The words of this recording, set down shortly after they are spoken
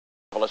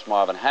marvelous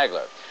Marvin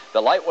Hagler. The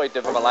lightweight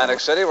from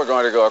Atlantic City, we're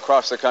going to go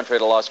across the country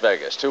to Las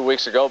Vegas. 2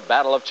 weeks ago,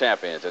 Battle of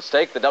Champions. At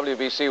stake, the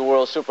WBC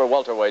World Super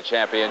Welterweight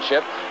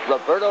Championship.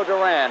 Roberto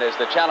Durán is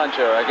the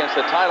challenger against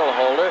the title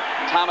holder,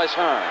 Thomas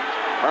Hearns.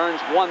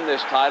 Hearns won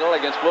this title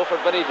against Wilfred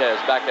Benitez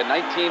back in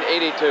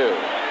 1982.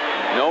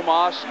 No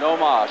moss,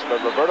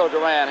 but Roberto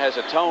Durán has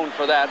atoned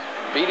for that,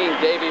 beating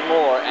Davey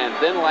Moore and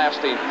then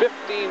lasting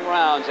 15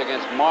 rounds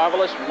against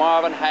marvelous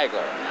Marvin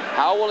Hagler.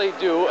 How will he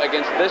do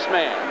against this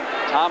man,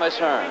 Thomas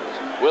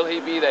Hearns? Will he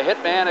be the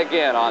hitman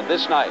again on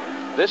this night?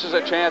 This is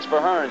a chance for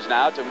Hearns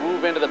now to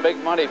move into the big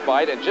money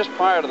fight, and just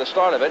prior to the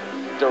start of it,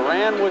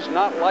 Durán was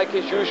not like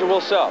his usual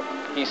self.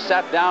 He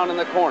sat down in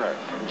the corner.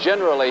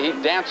 Generally, he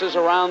dances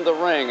around the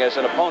ring as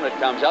an opponent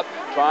comes up,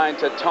 trying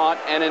to taunt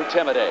and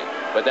intimidate.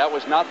 But that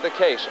was not the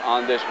case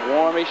on this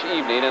warmish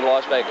evening in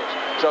Las Vegas.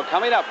 So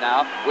coming up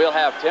now, we'll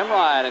have Tim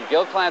Ryan and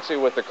Gil Clancy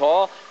with the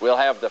call. We'll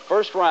have the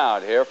first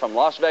round here from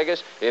Las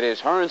Vegas. It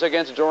is Hearns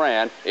against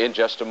Durán in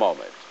just a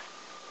moment.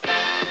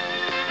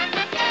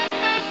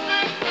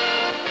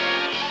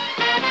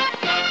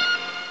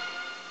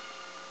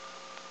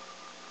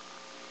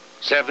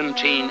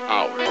 17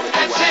 hours.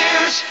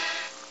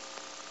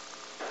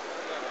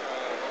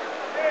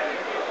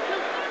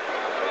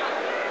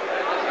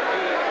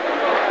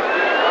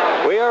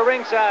 We are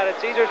ringside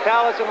at Caesars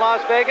Palace in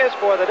Las Vegas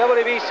for the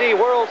WBC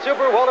World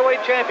Super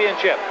Welterweight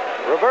Championship.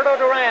 Roberto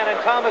Durán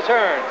and Thomas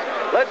Hearns.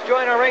 Let's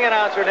join our ring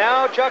announcer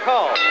now, Chuck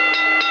Hall.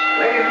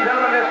 Ladies and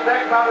gentlemen, this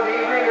next bout of the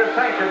evening is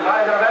sanctioned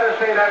by the Nevada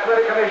State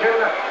Athletic Commission,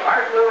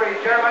 Art Lurie,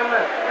 Chairman,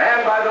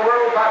 and by the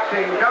World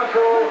Boxing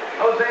Council,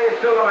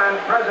 Jose Suleiman,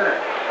 President.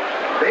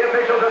 The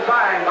officials are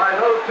signed by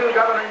those two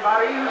governing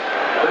bodies.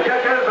 The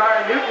judges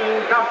are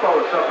Newton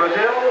Campos of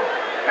Brazil,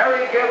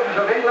 Harry Gibbs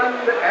of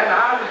England, and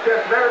Hans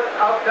Desvert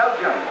of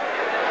Belgium.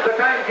 The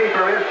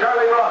timekeeper is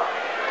Charlie Roth.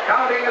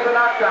 Counting at the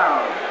knockdown,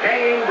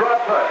 Jane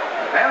Broadfoot.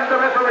 And the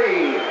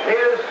referee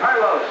is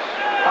Carlos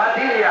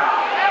Padilla.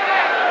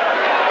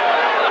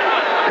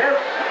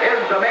 This is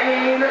the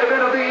main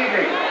event of the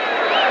evening.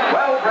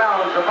 12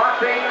 rounds of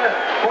boxing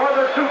for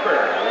the Super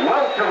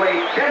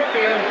Welterweight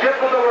Championship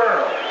of the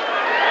world.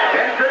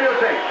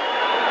 Introducing,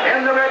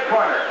 in the red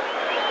corner,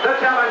 the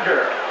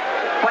challenger,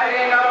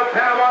 fighting out of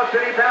Panama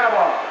City,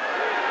 Panama,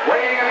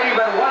 weighing an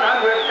even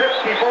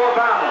 154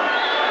 pounds.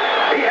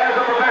 He has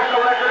a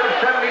professional record of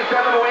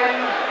 77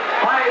 wins,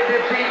 5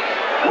 defeats,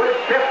 with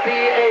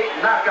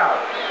 58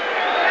 knockouts.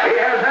 He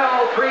has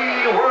held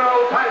 3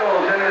 world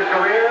titles in his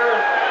career.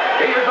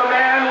 He is a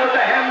man with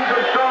the hands of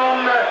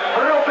stone,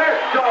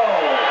 Roberto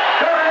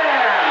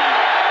Durán.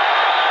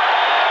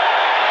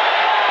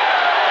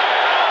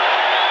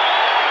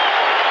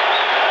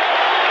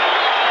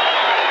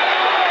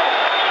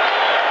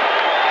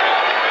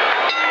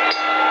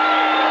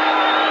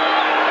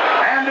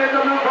 And in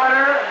the blue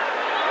corner,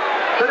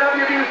 the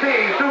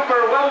WBC Super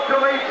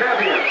Welterweight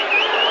Champion,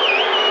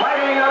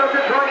 fighting out of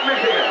Detroit,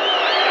 Michigan,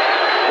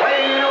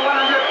 weighing in at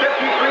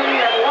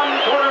 153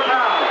 1/4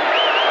 pounds.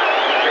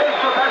 His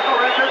professional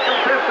record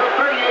consists of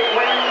 38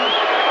 wins,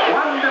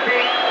 1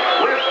 defeat,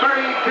 with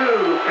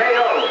 32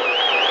 KOs.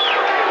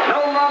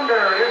 No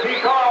longer is he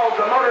called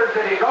the Motor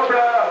City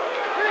Cobra.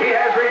 He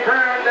has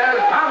returned as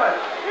Thomas,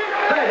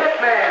 the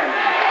Hitman,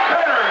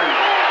 Hearns.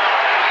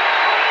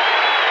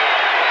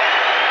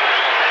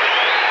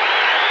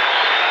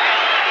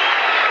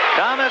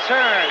 Thomas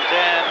Hearns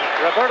and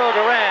Roberto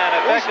Durán,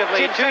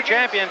 effectively 2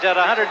 champions at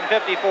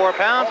 154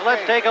 pounds.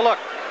 Let's take a look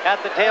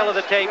at the tail of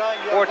the tape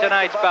for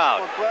tonight's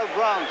bout.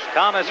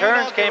 Thomas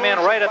Hearns came in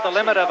right at the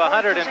limit of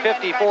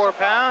 154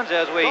 pounds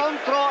as we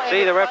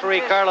see the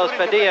referee Carlos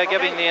Padilla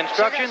giving the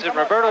instructions, and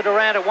Roberto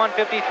Durán at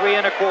 153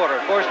 1/4.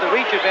 Of course, the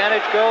reach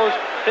advantage goes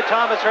to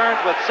Thomas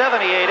Hearns with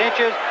 78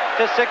 inches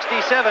to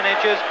 67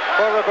 inches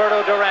for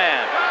Roberto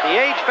Durán. The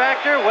age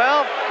factor,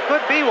 well,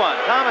 could be one.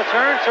 Thomas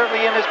Hearns,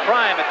 certainly in his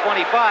prime at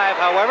 25,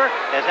 however,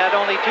 has had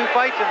only 2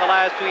 fights in the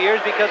last 2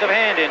 years because of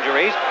hand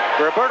injuries.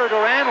 Roberto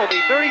Durán will be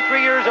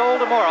 33 years old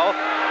tomorrow.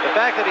 The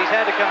fact that he's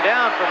had to come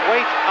down from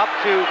weights up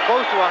to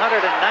close to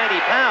 190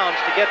 pounds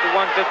to get to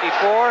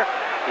 154,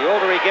 the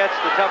older he gets,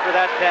 the tougher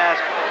that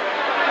task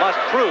must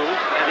prove,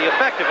 and the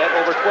effect of it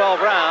over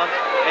 12 rounds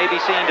may be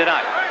seen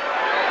tonight.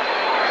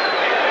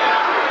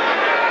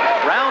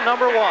 Round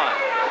number 1.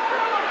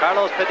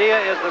 Carlos Padilla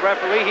is the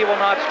referee. He will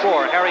not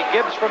score. Harry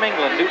Gibbs from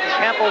England, Newton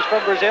Campos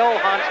from Brazil,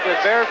 Hans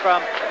Desvert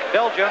from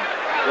Belgium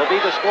will be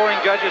the scoring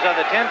judges on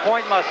the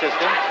 10-point must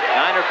system.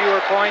 9 or fewer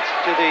points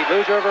to the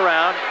loser of a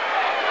round.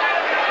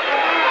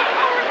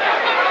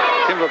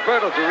 Tim,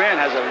 Roberto Durán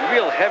has a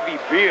real heavy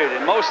beard.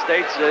 In most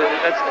states,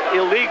 that's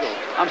illegal.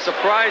 I'm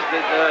surprised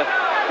that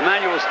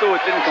Emmanuel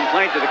Stewart didn't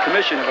complain to the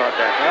commission about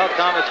that. Well,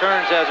 Thomas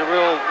Hearns has a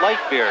real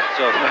light beard,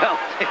 so well,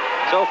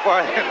 so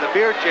far the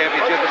beard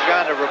championship has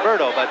gone to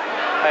Roberto, but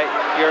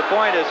your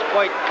point is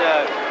quite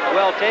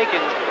well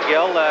taken,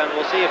 Gil, and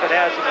we'll see if it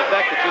has some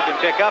effect that you can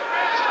pick up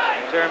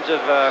in terms of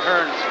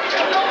Hearns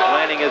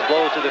landing his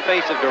blows to the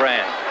face of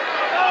Durán.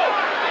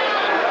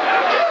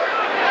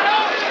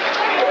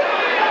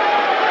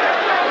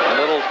 A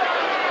little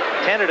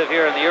tentative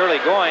here in the early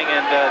going,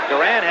 and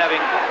Durán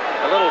having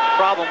a little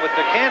problem with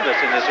the canvas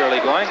in this early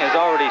going, has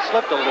already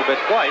slipped a little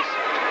bit twice.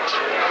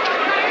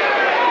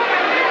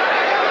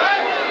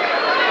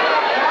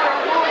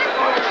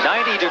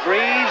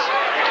 Degrees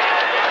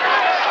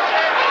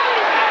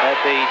at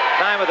the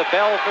time of the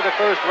bell for the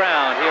first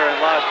round here in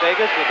Las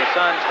Vegas, with the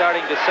sun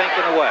starting to sink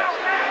in the west.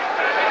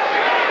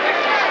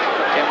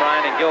 Tim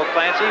Ryan and Gil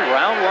Clancy,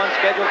 round one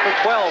scheduled for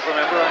 12,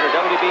 remember, under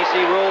WBC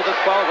rules, a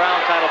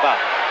 12-round title bout.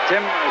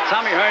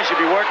 Tommy Hearns should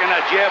be working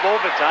that jab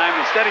overtime.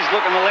 Instead, he's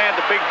looking to land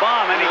the big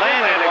bomb, and he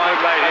landed a good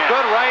right hand. A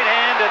good right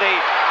hand to the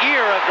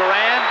ear of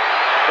Durán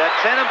that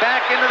sent him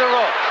back into the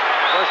ropes.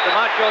 Of course, the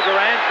Macho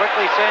Durán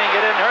quickly saying,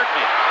 "It didn't hurt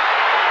me."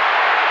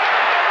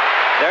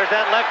 There's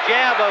that left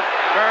jab of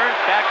Hearns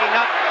backing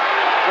up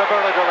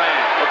Roberto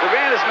Durán. But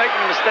Durán is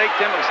making the mistake,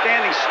 Tim, of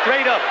standing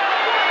straight up.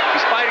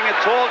 He's fighting a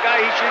tall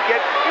guy. He should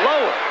get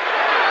lower.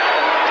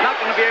 He's not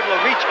going to be able to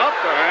reach up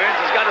to Hearns.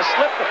 He's got to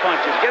slip the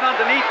punches, get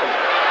underneath him.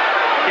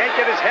 Can't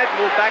get his head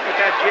moved back with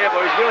that jab,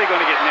 or he's really going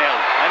to get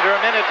nailed. Under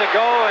a minute to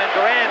go, and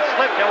Durán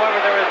slipped.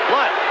 However, there is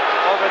blood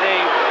over the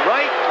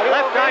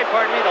left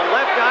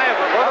eye of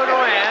Roberto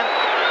Durán.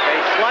 A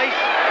slice,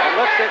 it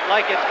looks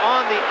like it's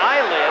on the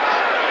eyelids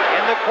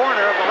in the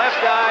corner of the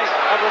left eye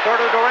of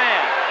Roberto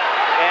Durán.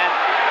 And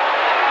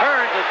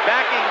Hearns is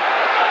backing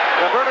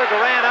Roberto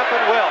Durán up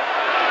at will.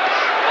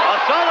 A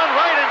solid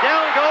right, and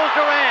down goes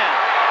Durán.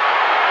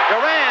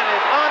 Durán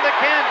is on the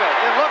canvas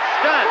and looks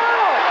stunned.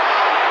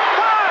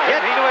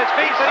 Gets to his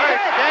feet, but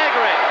he's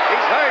staggering.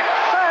 He's hurt.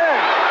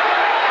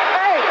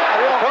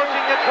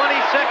 Approaching the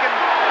 20-second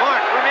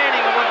mark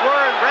remaining, and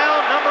we're in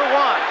round number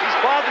one. He's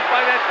bothered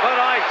by that cut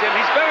eye, Tim.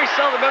 He's very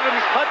seldom ever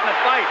been cut in a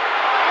fight.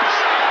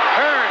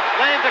 Hearns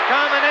lands a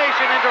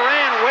combination, and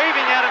Durán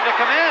waving at him to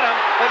come at him,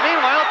 but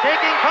meanwhile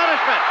taking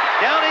punishment.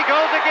 Down he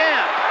goes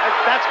again.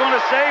 That's going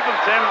to save him,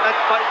 Tim.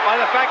 By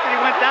the fact that he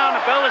went down,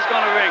 the bell is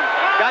going to ring.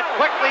 Got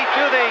quickly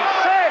to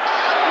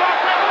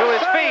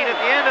his feet at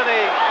the end of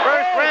the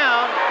first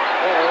round,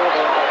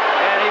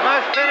 and he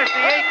must finish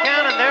the 8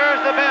 count, and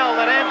there's the bell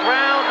that ends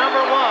round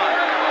number one.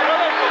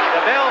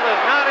 The bell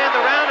does not end the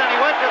round, and he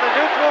went to the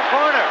neutral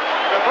corner.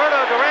 Roberto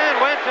Durán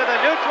went to the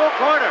neutral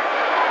corner.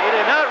 He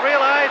did not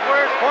realize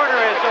where his corner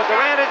is, so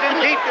Durán is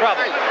in deep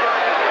trouble.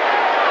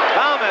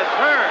 Thomas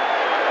Hearns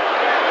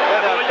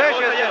with a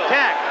vicious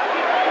attack.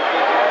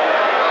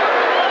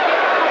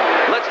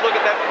 Let's look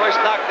at that first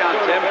knockdown,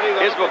 Tim.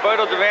 Here's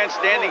Roberto Durán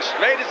standing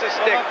straight as a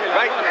stick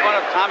right in front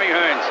of Tommy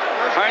Hearns.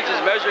 Hearns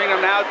is measuring him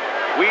now,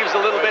 weaves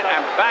a little bit,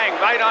 and bang,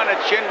 right on the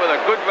chin with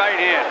a good right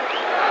hand.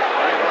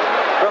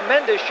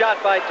 Tremendous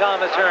shot by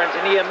Thomas Hearns,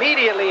 and he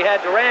immediately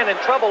had Durán in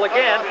trouble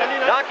again,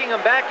 knocking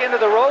him back into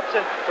the ropes,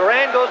 and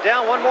Durán goes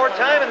down one more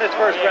time in this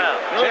first round.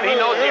 Tim, he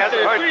knows he has to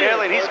hurt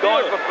Bailey, and he's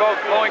going for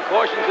throwing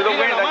caution to the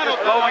wind and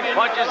just throwing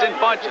punches in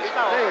bunches.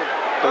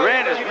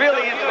 Durán is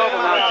really in trouble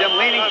now, Tim,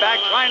 leaning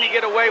back, trying to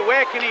get away.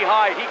 Where can he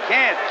hide? He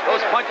can't.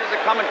 Those punches are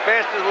coming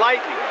fast as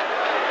lightning.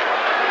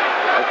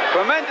 A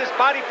tremendous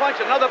body punch,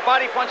 another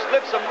body punch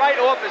lifts him right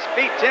off his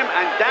feet, Tim,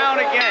 and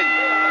down again.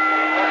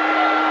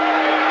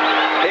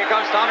 Here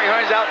comes Tommy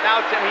Hearns out now,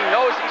 Tim. He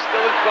knows he's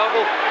still in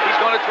trouble. He's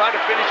going to try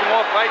to finish him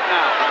off right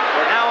now.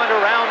 We're now into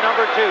round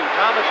number two.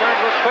 Thomas Hearns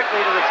moves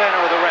quickly to the center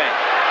of the ring.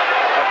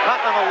 A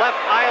cut on the left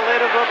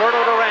eyelid of Roberto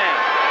Durán.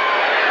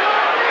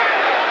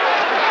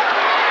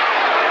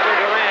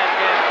 Whether Durán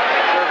can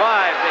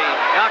survive the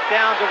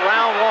knockdowns of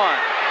round one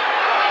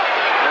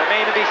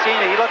remain to be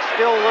seen. He looks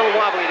still a little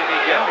wobbly to me,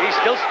 Jim. He's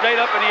still straight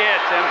up in the air,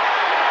 Tim.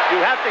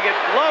 You have to get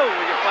low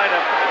when you fight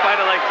a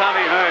fighter like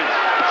Tommy Hearns.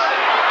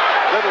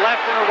 Good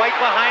left and a right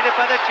behind it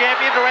by the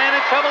champion. Durán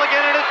in trouble again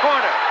in his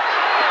corner.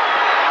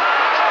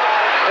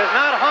 Has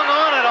not hung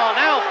on at all.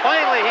 Now,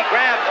 finally, he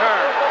grabs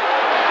Hearns.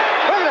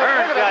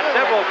 Hearns got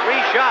several free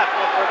shots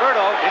with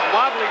Roberto. He's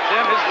wobbly,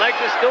 Tim. His legs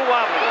are still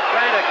wobbly. Just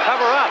trying to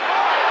cover up.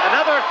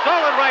 Another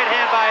solid right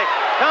hand by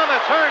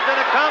Thomas Hearns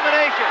in a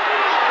combination.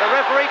 The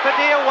referee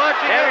Padilla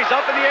watching. There, he's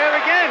up in the air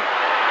again.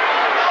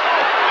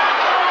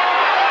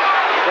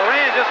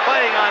 Durán just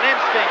fighting on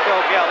instinct,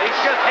 though, Gil. He's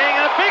just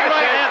hanging a big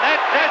right hand.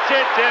 That's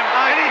it, Tim.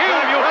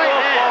 Anytime you fall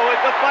forward,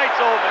 the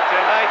fight's over, Tim.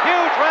 A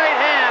huge right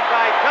hand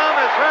by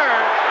Thomas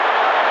Hearns,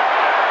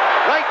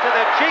 right to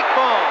the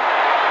cheekbone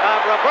of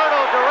Roberto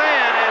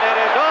Durán, and it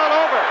is all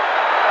over.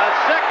 A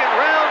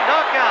second-round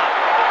knockout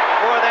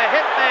for the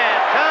hitman,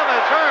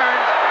 Thomas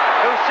Hearns,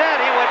 who said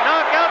he would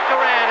knock out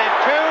Durán in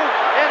 2,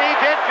 and he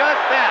did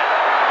just that.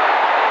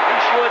 He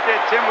sure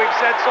did, Tim. We've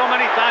said so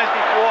many times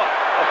before,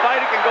 a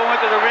fighter can go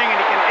into the ring and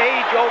he can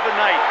age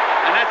overnight.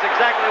 And that's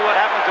exactly what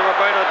happened to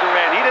Roberto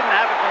Durán. He didn't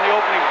have it from the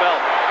opening bell.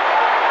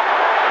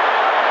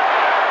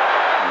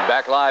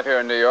 Back live here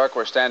in New York,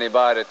 we're standing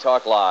by to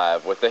talk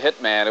live with the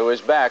hitman who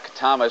is back,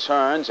 Thomas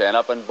Hearns. And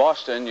up in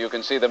Boston, you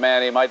can see the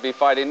man he might be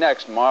fighting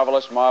next,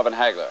 Marvelous Marvin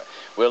Hagler.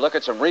 We'll look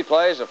at some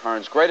replays of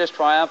Hearns' greatest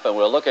triumph, and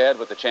we'll look ahead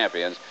with the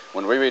champions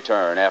when we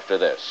return after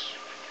this.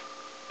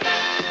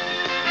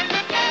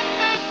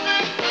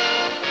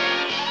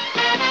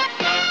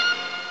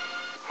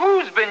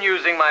 Who's been been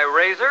using my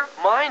razor.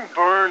 Mine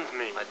burns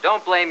me.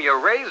 Don't blame your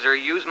razor.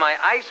 Use my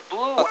ice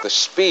blue. The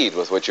speed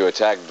with which you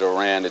attacked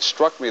Durán, it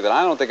struck me that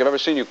I don't think I've ever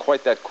seen you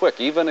quite that quick.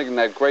 Even in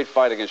that great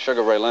fight against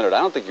Sugar Ray Leonard, I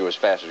don't think you were as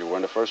fast as you were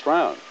in the first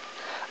round.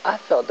 I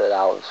felt that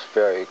I was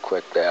very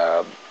quick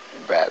there,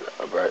 Brad,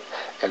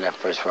 in that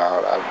first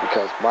round,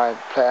 because my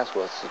plan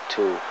was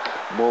to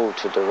move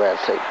to Durán,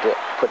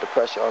 put the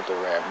pressure on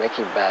Durán, make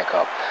him back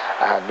up.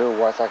 I knew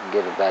once I can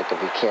get him back up,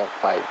 he can't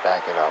fight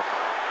backing up.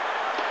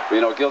 Well,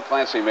 you know, Gil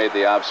Clancy made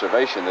the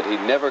observation that he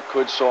never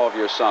could solve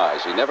your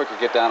size. He never could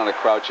get down on a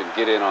crouch and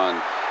get in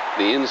on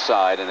the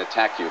inside and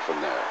attack you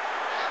from there.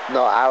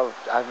 No,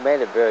 I've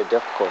made it very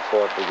difficult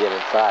for him to get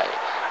inside.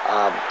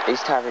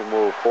 Each time he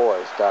moved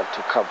forward, started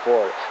to come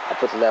forward, I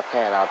put the left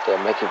hand out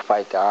there, make him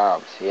fight the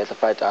arms. He has to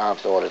fight the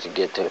arms in order to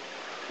get to it.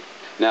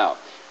 Now,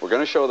 we're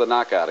going to show the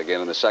knockout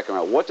again in the second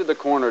round. What did the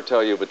corner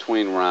tell you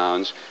between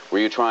rounds? Were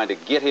you trying to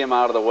get him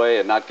out of the way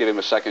and not give him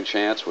a second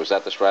chance? Was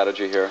that the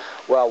strategy here?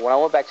 Well, when I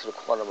went back to the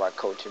corner, my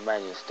coach,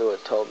 Emmanuel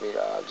Stewart, told me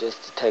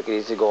just to take it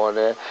easy, go in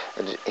there,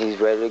 and he's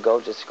ready to go,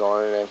 just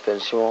go in there and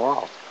finish him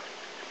off.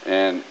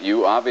 And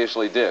you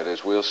obviously did,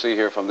 as we'll see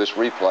here from this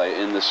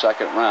replay in the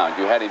second round.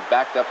 You had him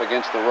backed up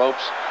against the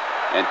ropes,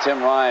 and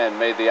Tim Ryan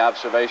made the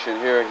observation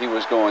here. He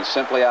was going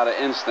simply out of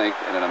instinct,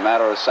 and in a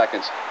matter of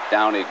seconds,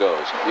 down he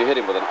goes. You hit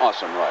him with an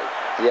awesome right.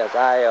 Yes,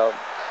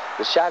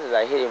 the shot that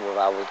I hit him with,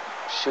 I was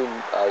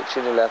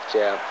shooting the left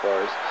jab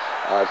first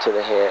to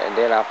the head, and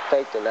then I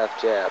faked the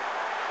left jab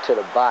to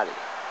the body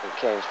and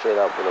came straight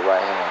up with the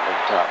right hand at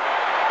the top.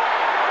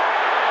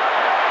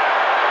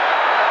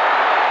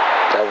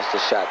 That was the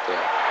shot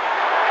there.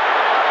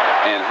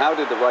 And how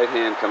did the right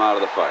hand come out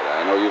of the fight?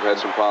 I know you've had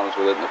some problems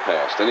with it in the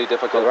past. Any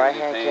difficulty? The right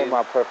hand came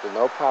out perfect.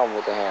 No problem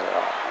with the hand at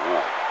all. All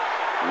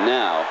right.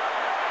 Now,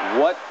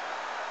 what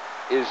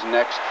is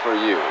next for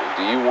you?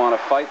 Do you want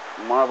to fight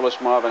Marvelous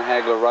Marvin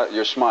Hagler?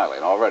 You're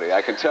smiling already.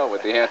 I can tell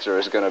what the answer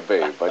is going to be.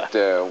 But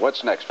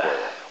what's next for you?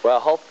 Well,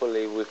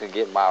 hopefully we can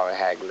get Marvin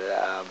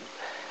Hagler.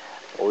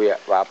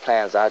 Our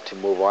plans are to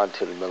move on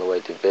to the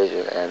middleweight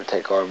division and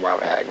take on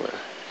Marvin Hagler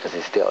because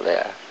he's still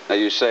there. Now,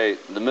 you say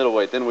the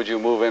middleweight, then would you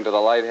move into the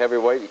light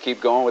heavyweight? You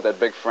keep going with that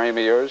big frame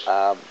of yours?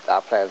 Our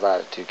plans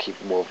are to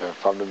keep moving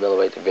from the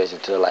middleweight division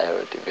to the light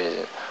heavyweight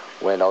division,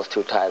 win those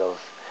 2 titles,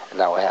 and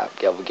I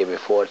will give me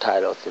 4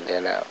 titles, and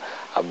then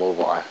I'll move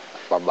on.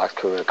 My box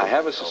career. I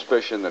have a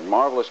suspicion that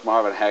Marvelous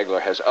Marvin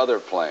Hagler has other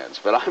plans,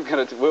 but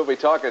we'll be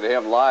talking to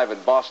him live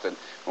in Boston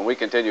when we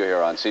continue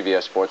here on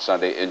CBS Sports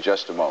Sunday in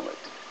just a moment.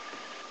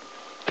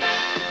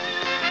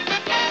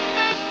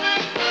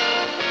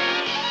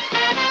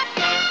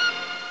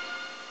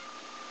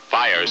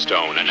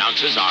 Firestone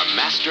announces our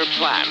master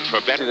plan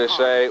for better. To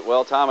say,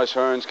 well, Thomas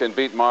Hearns can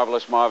beat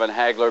Marvelous Marvin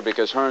Hagler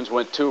because Hearns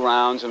went 2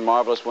 rounds and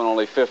Marvelous went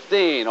only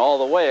 15 all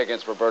the way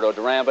against Roberto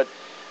Durán. But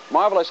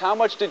Marvelous, how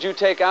much did you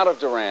take out of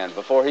Durán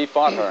before he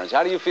fought Hearns?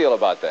 How do you feel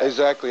about that?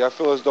 Exactly. I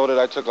feel as though that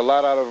I took a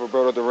lot out of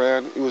Roberto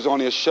Durán. He was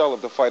only a shell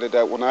of the fighter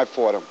that when I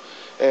fought him.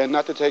 And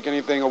not to take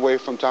anything away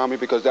from Tommy,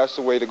 because that's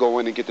the way to go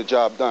in and get the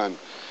job done.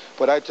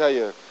 But I tell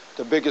you,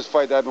 the biggest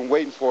fight that I've been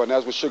waiting for, and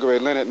that's with Sugar Ray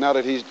Leonard. Now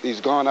that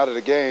he's gone out of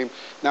the game,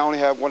 now I only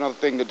have one other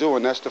thing to do,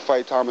 and that's to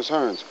fight Thomas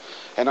Hearns.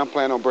 And I'm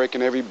planning on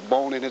breaking every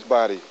bone in his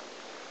body.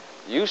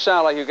 You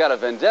sound like you got a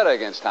vendetta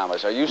against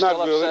Thomas. Are you still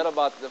Not really. upset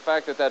about the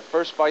fact that that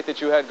first fight that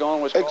you had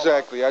going was called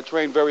Exactly. I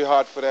trained very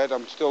hard for that.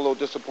 I'm still a little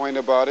disappointed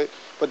about it.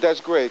 But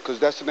that's great, because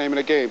that's the name of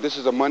the game. This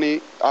is a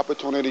money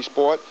opportunity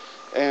sport.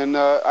 And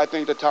I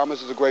think that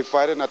Thomas is a great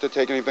fighter, not to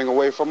take anything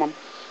away from him.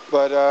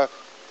 But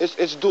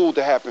it's due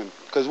to happen,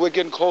 because we're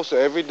getting closer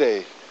every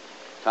day.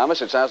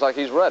 Thomas, it sounds like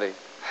he's ready.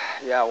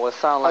 Yeah, well, it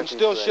sounds like I'm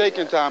still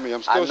shaking, Tommy.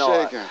 I'm still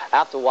shaking.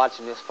 After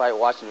watching this fight,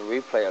 watching the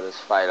replay of this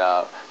fight,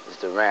 this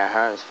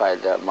Durán-Hearns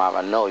fight, Mom,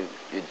 I know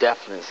you're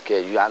definitely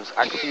scared.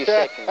 I can see you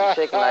shaking. You're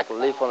shaking like a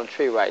leaf on a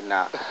tree right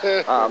now.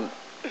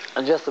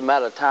 And just a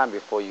matter of time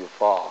before you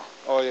fall.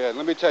 Oh, yeah.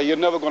 Let me tell you, you're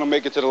never going to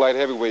make it to the light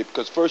heavyweight,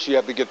 because first you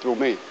have to get through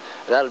me.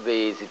 That'll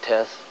be an easy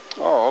test.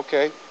 Oh,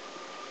 okay.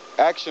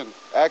 Action,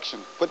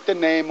 action. Put the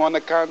name on the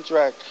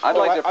contract. I'd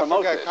like to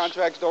promote I forgot, this.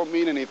 Contracts don't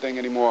mean anything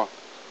anymore.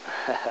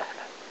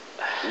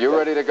 You're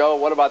ready to go?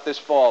 What about this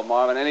fall,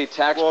 Marvin? Any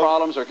tax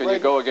problems, or can you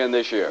go again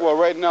this year? Well,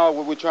 right now,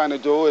 what we're trying to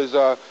do is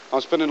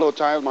I'm spending a little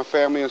time with my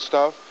family and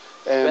stuff.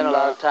 And, Spend a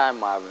lot of time,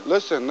 Marvin.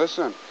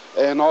 Listen.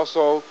 And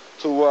also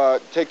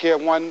to take care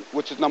of one,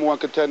 which is #1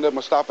 contender,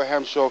 Mustafa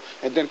Hamsho,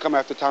 and then come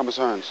after Thomas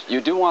Hearns. You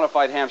do want to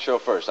fight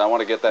Hamsho first. I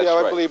want to get that straight.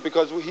 Yeah, I believe,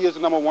 because he is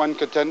the #1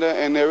 contender,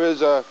 and there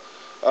is a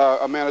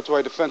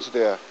mandatory defense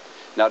there.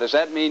 Now, does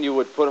that mean you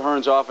would put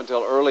Hearns off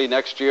until early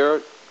next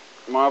year?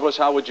 Marvelous,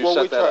 how would you set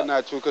that up? Well, we try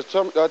not to,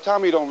 because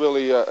Tommy don't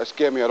really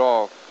scare me at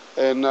all.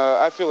 And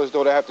I feel as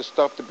though they have the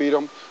stuff to beat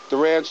him.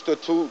 Durán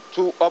stood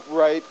too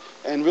upright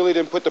and really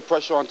didn't put the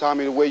pressure on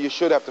Tommy the way you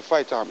should have to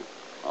fight Tommy.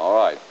 All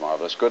right,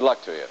 Marvelous. Good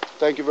luck to you.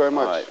 Thank you very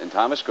much. All right, and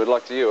Thomas, good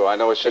luck to you. I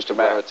know it's just a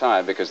matter of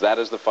time, because that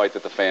is the fight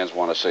that the fans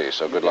want to see.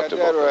 So good luck to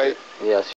both of you. Yes.